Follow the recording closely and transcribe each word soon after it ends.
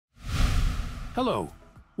Hello,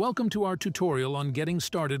 welcome to our tutorial on getting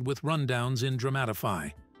started with rundowns in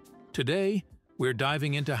Dramatify. Today, we're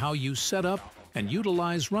diving into how you set up and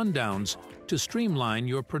utilize rundowns to streamline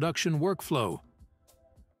your production workflow.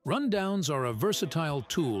 Rundowns are a versatile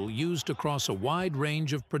tool used across a wide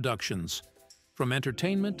range of productions, from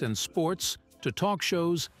entertainment and sports to talk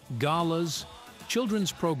shows, galas,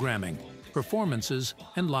 children's programming, performances,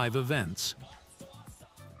 and live events.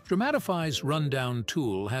 Dramatify's rundown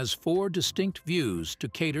tool has 4 distinct views to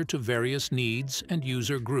cater to various needs and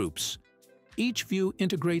user groups. Each view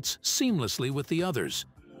integrates seamlessly with the others,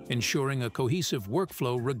 ensuring a cohesive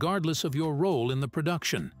workflow regardless of your role in the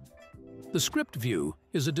production. The script view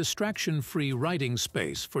is a distraction-free writing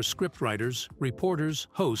space for scriptwriters, reporters,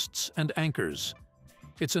 hosts, and anchors.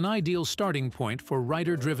 It's an ideal starting point for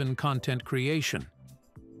writer-driven content creation.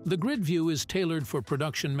 The grid view is tailored for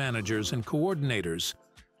production managers and coordinators,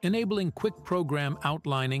 enabling quick program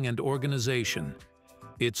outlining and organization.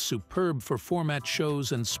 It's superb for format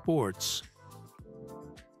shows and sports.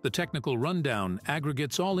 The technical rundown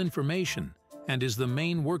aggregates all information and is the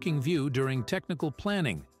main working view during technical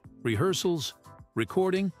planning, rehearsals,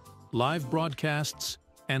 recording, live broadcasts,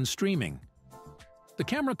 and streaming. The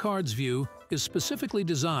camera cards view is specifically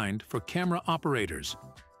designed for camera operators,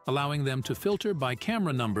 allowing them to filter by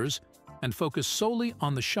camera numbers and focus solely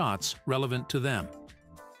on the shots relevant to them.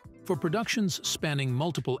 For productions spanning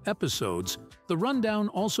multiple episodes, the rundown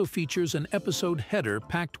also features an episode header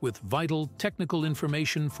packed with vital technical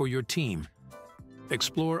information for your team.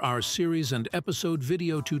 Explore our series and episode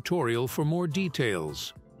video tutorial for more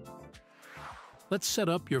details. Let's set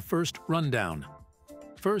up your first rundown.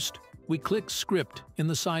 First, we click Script in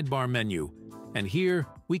the sidebar menu, and here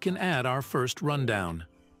we can add our first rundown.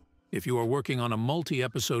 If you are working on a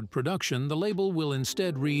multi-episode production, the label will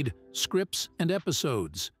instead read Scripts and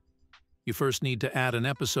Episodes. You first need to add an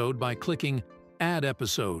episode by clicking Add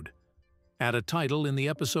Episode. Add a title in the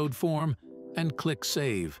episode form and click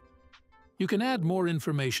Save. You can add more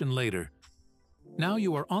information later. Now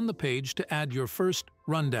you are on the page to add your first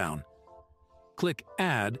rundown. Click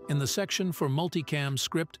Add in the section for Multicam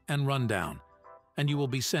Script and Rundown, and you will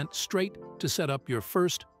be sent straight to set up your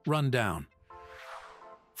first rundown.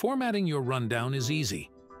 Formatting your rundown is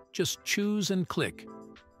easy. Just choose and click.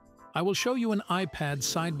 I will show you an iPad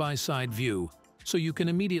side-by-side view so you can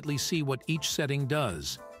immediately see what each setting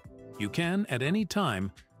does. You can, at any time,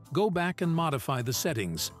 go back and modify the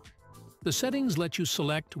settings. The settings let you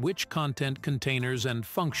select which content containers and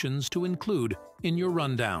functions to include in your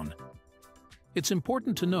rundown. It's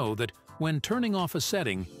important to know that when turning off a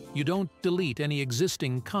setting, you don't delete any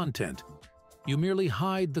existing content. You merely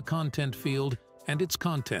hide the content field and its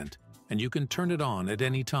content, and you can turn it on at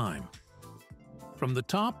any time. From the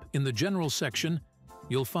top, in the General section,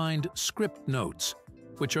 you'll find Script Notes,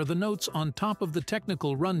 which are the notes on top of the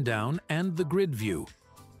technical rundown and the grid view.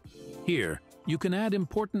 Here, you can add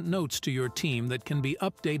important notes to your team that can be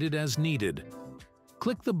updated as needed.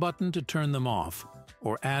 Click the button to turn them off,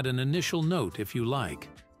 or add an initial note if you like.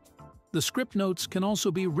 The script notes can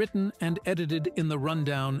also be written and edited in the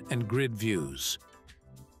rundown and grid views.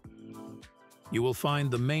 You will find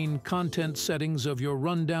the main content settings of your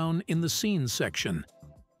rundown in the Scenes section.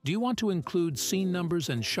 Do you want to include scene numbers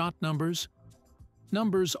and shot numbers?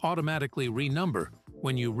 Numbers automatically renumber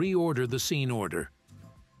when you reorder the scene order.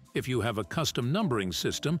 If you have a custom numbering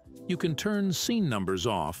system, you can turn scene numbers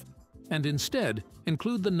off and instead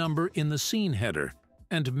include the number in the scene header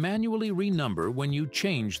and manually renumber when you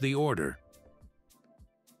change the order.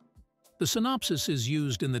 The synopsis is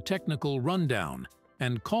used in the technical rundown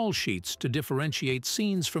and call sheets to differentiate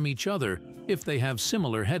scenes from each other if they have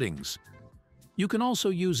similar headings. You can also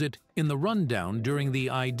use it in the rundown during the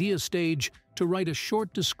idea stage to write a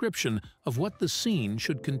short description of what the scene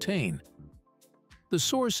should contain. The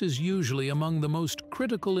source is usually among the most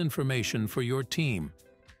critical information for your team.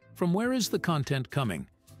 From where is the content coming?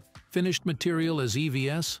 Finished material as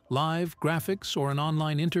EVS, live, graphics, or an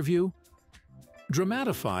online interview?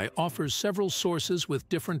 Dramatify offers several sources with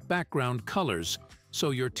different background colors,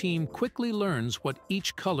 so your team quickly learns what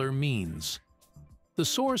each color means. The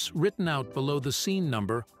source written out below the scene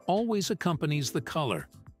number always accompanies the color.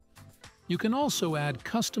 You can also add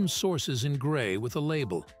custom sources in gray with a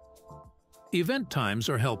label. Event times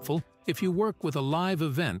are helpful if you work with a live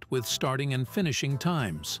event with starting and finishing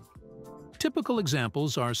times. Typical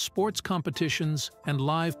examples are sports competitions and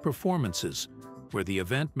live performances, where the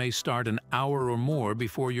event may start an hour or more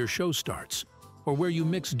before your show starts, or where you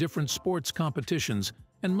mix different sports competitions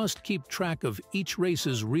and must keep track of each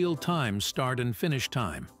race's real-time start and finish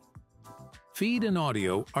time. Feed and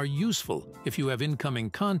audio are useful if you have incoming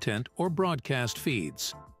content or broadcast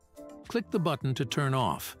feeds. click the button to turn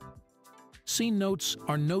off. Scene notes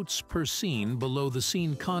are notes per scene below the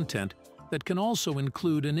scene content that can also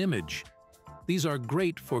include an image. These are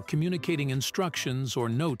great for communicating instructions or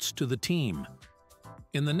notes to the team.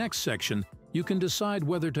 In the next section, you can decide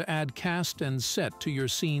whether to add cast and set to your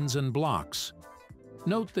scenes and blocks.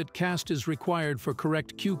 Note that cast is required for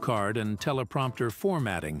correct cue card and teleprompter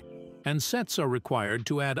formatting, and sets are required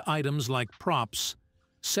to add items like props,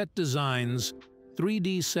 set designs,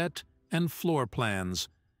 3D set, and floor plans,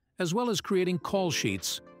 as well as creating call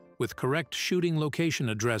sheets with correct shooting location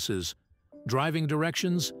addresses, driving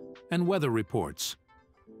directions, and weather reports.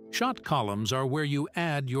 Shot columns are where you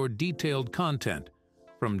add your detailed content,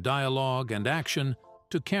 from dialogue and action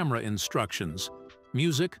to camera instructions,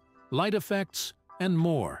 music, light effects, and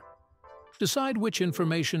more. Decide which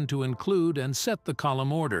information to include and set the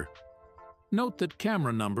column order. Note that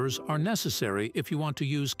camera numbers are necessary if you want to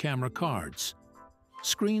use camera cards.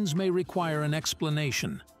 Screens may require an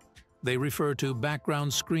explanation. They refer to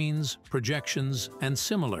background screens, projections, and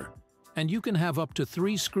similar, and you can have up to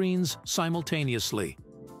 3 screens simultaneously.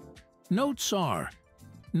 Notes are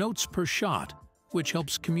notes per shot, which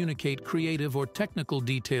helps communicate creative or technical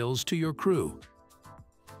details to your crew.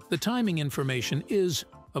 The timing information is,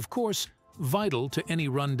 of course, vital to any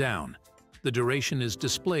rundown. The duration is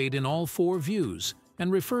displayed in all 4 views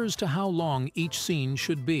and refers to how long each scene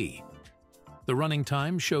should be. The running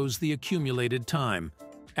time shows the accumulated time,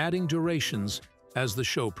 adding durations as the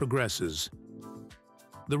show progresses.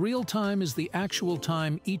 The real time is the actual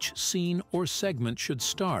time each scene or segment should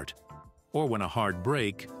start, or when a hard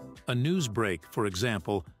break, a news break, for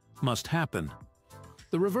example, must happen.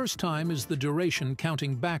 The reverse time is the duration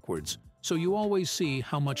counting backwards, so you always see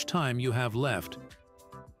how much time you have left.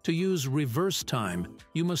 To use reverse time,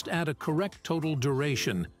 you must add a correct total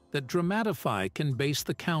duration that Dramatify can base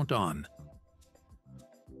the count on.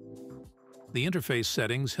 The interface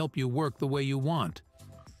settings help you work the way you want.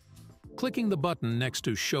 Clicking the button next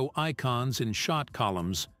to Show Icons in Shot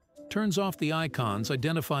columns turns off the icons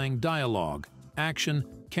identifying dialogue, action,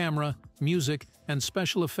 camera, music, and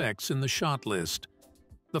special effects in the shot list.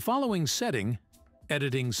 The following setting,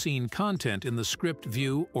 editing scene content in the script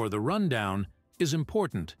view or the rundown, is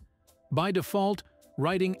important. By default,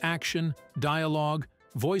 writing action, dialogue,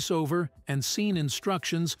 voiceover, and scene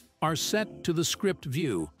instructions are set to the script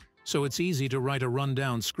view, so it's easy to write a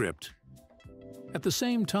rundown script. At the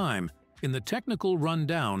same time, in the technical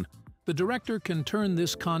rundown, the director can turn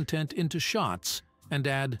this content into shots and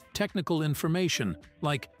add technical information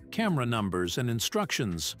like camera numbers and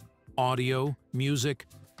instructions, audio, music,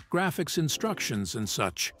 graphics instructions, and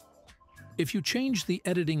such. If you change the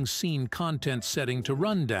editing scene content setting to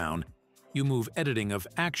rundown, you move editing of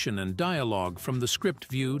action and dialogue from the script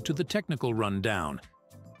view to the technical rundown,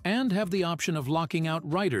 and have the option of locking out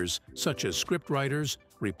writers such as scriptwriters,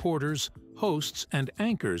 reporters, hosts, and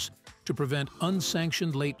anchors to prevent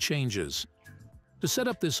unsanctioned late changes. To set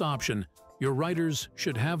up this option, your writers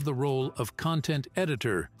should have the role of content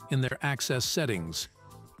editor in their access settings.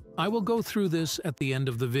 I will go through this at the end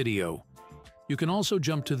of the video. You can also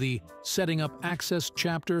jump to the Setting Up Access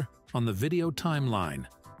chapter on the video timeline.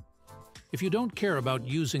 If you don't care about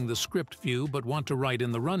using the script view but want to write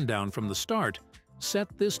in the rundown from the start, set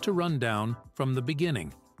this to rundown from the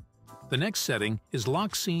beginning. The next setting is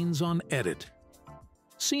Lock Scenes on Edit.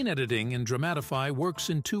 Scene editing in Dramatify works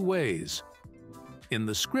in 2 ways. In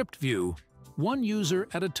the script view, one user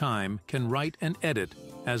at a time can write and edit,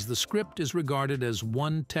 as the script is regarded as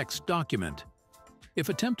one text document. If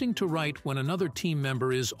attempting to write when another team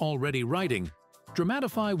member is already writing,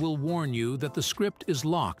 Dramatify will warn you that the script is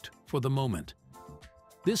locked for the moment.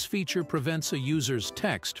 This feature prevents a user's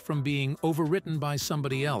text from being overwritten by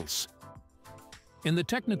somebody else. In the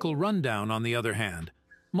technical rundown, on the other hand,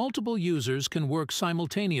 multiple users can work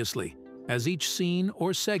simultaneously, as each scene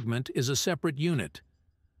or segment is a separate unit.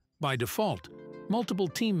 By default, multiple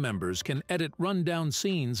team members can edit rundown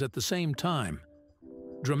scenes at the same time.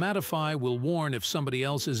 Dramatify will warn if somebody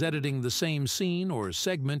else is editing the same scene or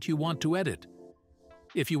segment you want to edit.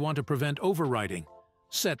 If you want to prevent overwriting,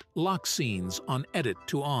 set Lock Scenes on Edit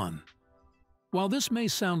to On. While this may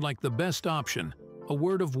sound like the best option, a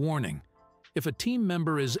word of warning. If a team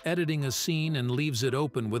member is editing a scene and leaves it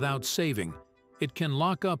open without saving, it can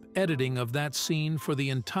lock up editing of that scene for the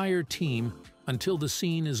entire team until the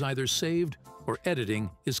scene is either saved or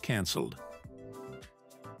editing is cancelled.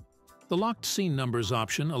 The Locked Scene Numbers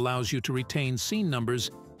option allows you to retain scene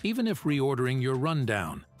numbers even if reordering your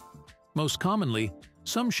rundown. Most commonly,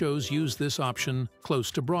 some shows use this option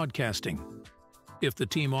close to broadcasting. If the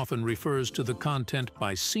team often refers to the content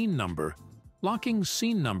by scene number, locking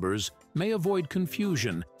scene numbers may avoid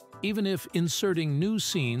confusion even if inserting new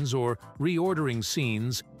scenes or reordering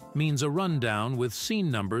scenes means a rundown with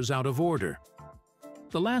scene numbers out of order.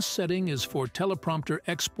 The last setting is for teleprompter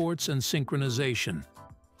exports and synchronization.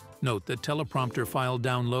 Note that teleprompter file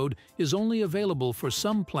download is only available for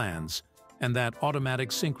some plans, and that automatic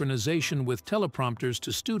synchronization with teleprompters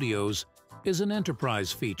to studios is an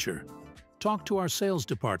enterprise feature. Talk to our sales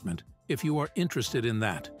department if you are interested in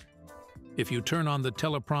that. If you turn on the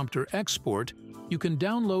teleprompter export, you can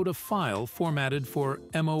download a file formatted for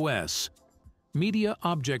MOS, Media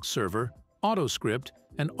Object Server, AutoScript,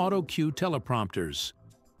 and AutoCue teleprompters.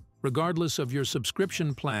 Regardless of your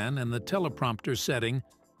subscription plan and the teleprompter setting,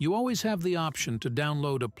 you always have the option to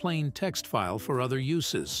download a plain text file for other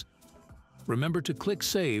uses. Remember to click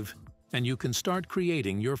Save, and you can start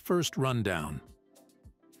creating your first rundown.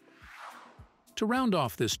 To round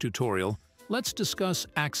off this tutorial, let's discuss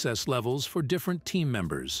access levels for different team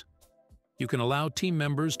members. You can allow team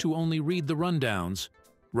members to only read the rundowns,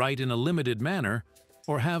 write in a limited manner,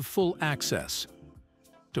 or have full access.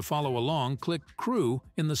 To follow along, click Crew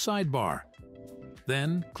in the sidebar.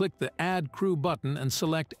 Then, click the Add Crew button and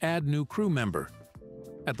select Add New Crew Member.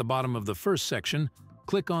 At the bottom of the first section,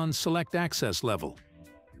 click on Select Access Level.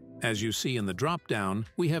 As you see in the drop-down,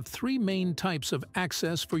 we have three main types of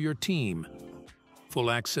access for your team: full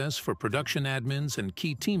access for production admins and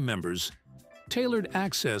key team members, tailored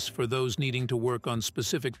access for those needing to work on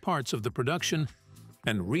specific parts of the production,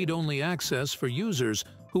 and read-only access for users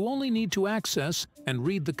who only need to access and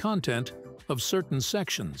read the content of certain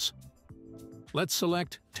sections. Let's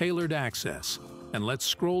select Tailored Access, and let's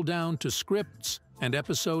scroll down to Scripts and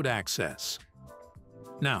Episode Access.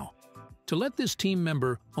 Now, to let this team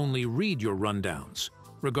member only read your rundowns,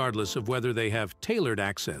 regardless of whether they have tailored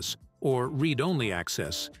access or read-only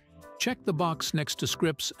access, check the box next to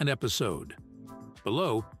Scripts and Episode.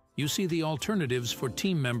 Below, you see the alternatives for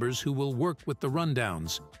team members who will work with the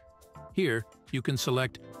rundowns. Here, you can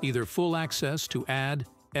select either full access to add,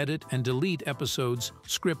 edit, and delete episodes,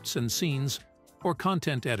 scripts, and scenes, or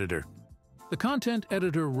Content Editor. The Content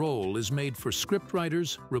Editor role is made for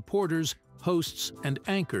scriptwriters, reporters, hosts, and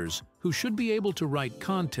anchors who should be able to write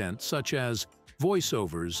content such as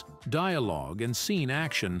voiceovers, dialogue, and scene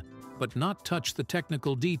action, but not touch the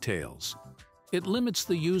technical details. It limits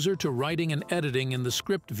the user to writing and editing in the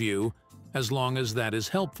script view as long as that is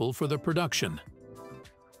helpful for the production.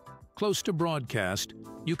 Close to broadcast,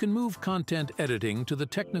 you can move content editing to the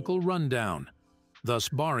technical rundown, thus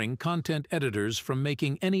barring content editors from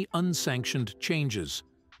making any unsanctioned changes.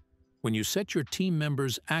 When you set your team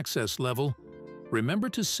members' access level, remember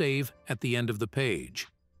to save at the end of the page.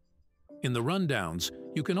 In the rundowns,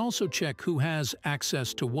 you can also check who has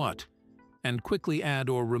access to what, and quickly add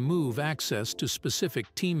or remove access to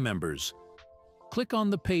specific team members. Click on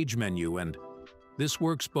the Page menu, and this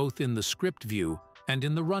works both in the script view and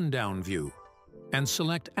in the rundown view, and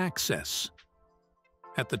select Access.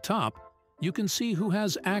 At the top, you can see who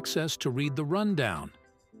has access to read the rundown,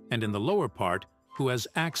 and in the lower part, who has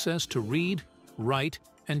access to read, write,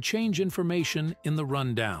 and change information in the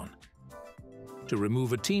rundown. To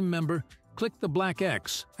remove a team member, click the black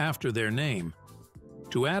X after their name.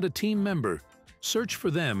 To add a team member, search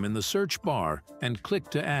for them in the search bar and click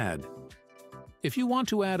to add. If you want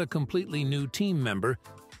to add a completely new team member,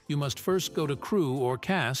 you must first go to Crew or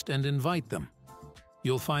Cast and invite them.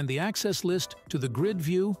 You'll find the access list to the grid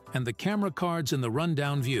view and the camera cards in the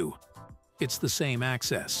rundown view. It's the same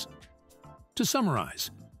access. To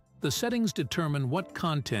summarize, the settings determine what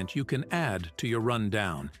content you can add to your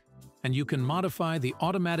rundown, and you can modify the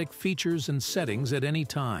automatic features and settings at any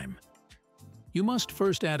time. You must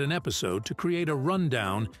first add an episode to create a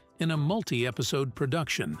rundown in a multi-episode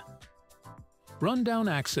production. Rundown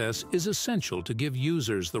access is essential to give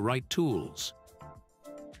users the right tools.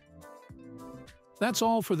 That's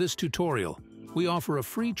all for this tutorial. We offer a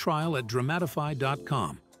free trial at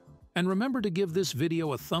Dramatify.com. And remember to give this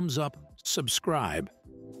video a thumbs up, subscribe,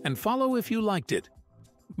 and follow if you liked it.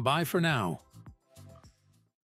 Bye for now.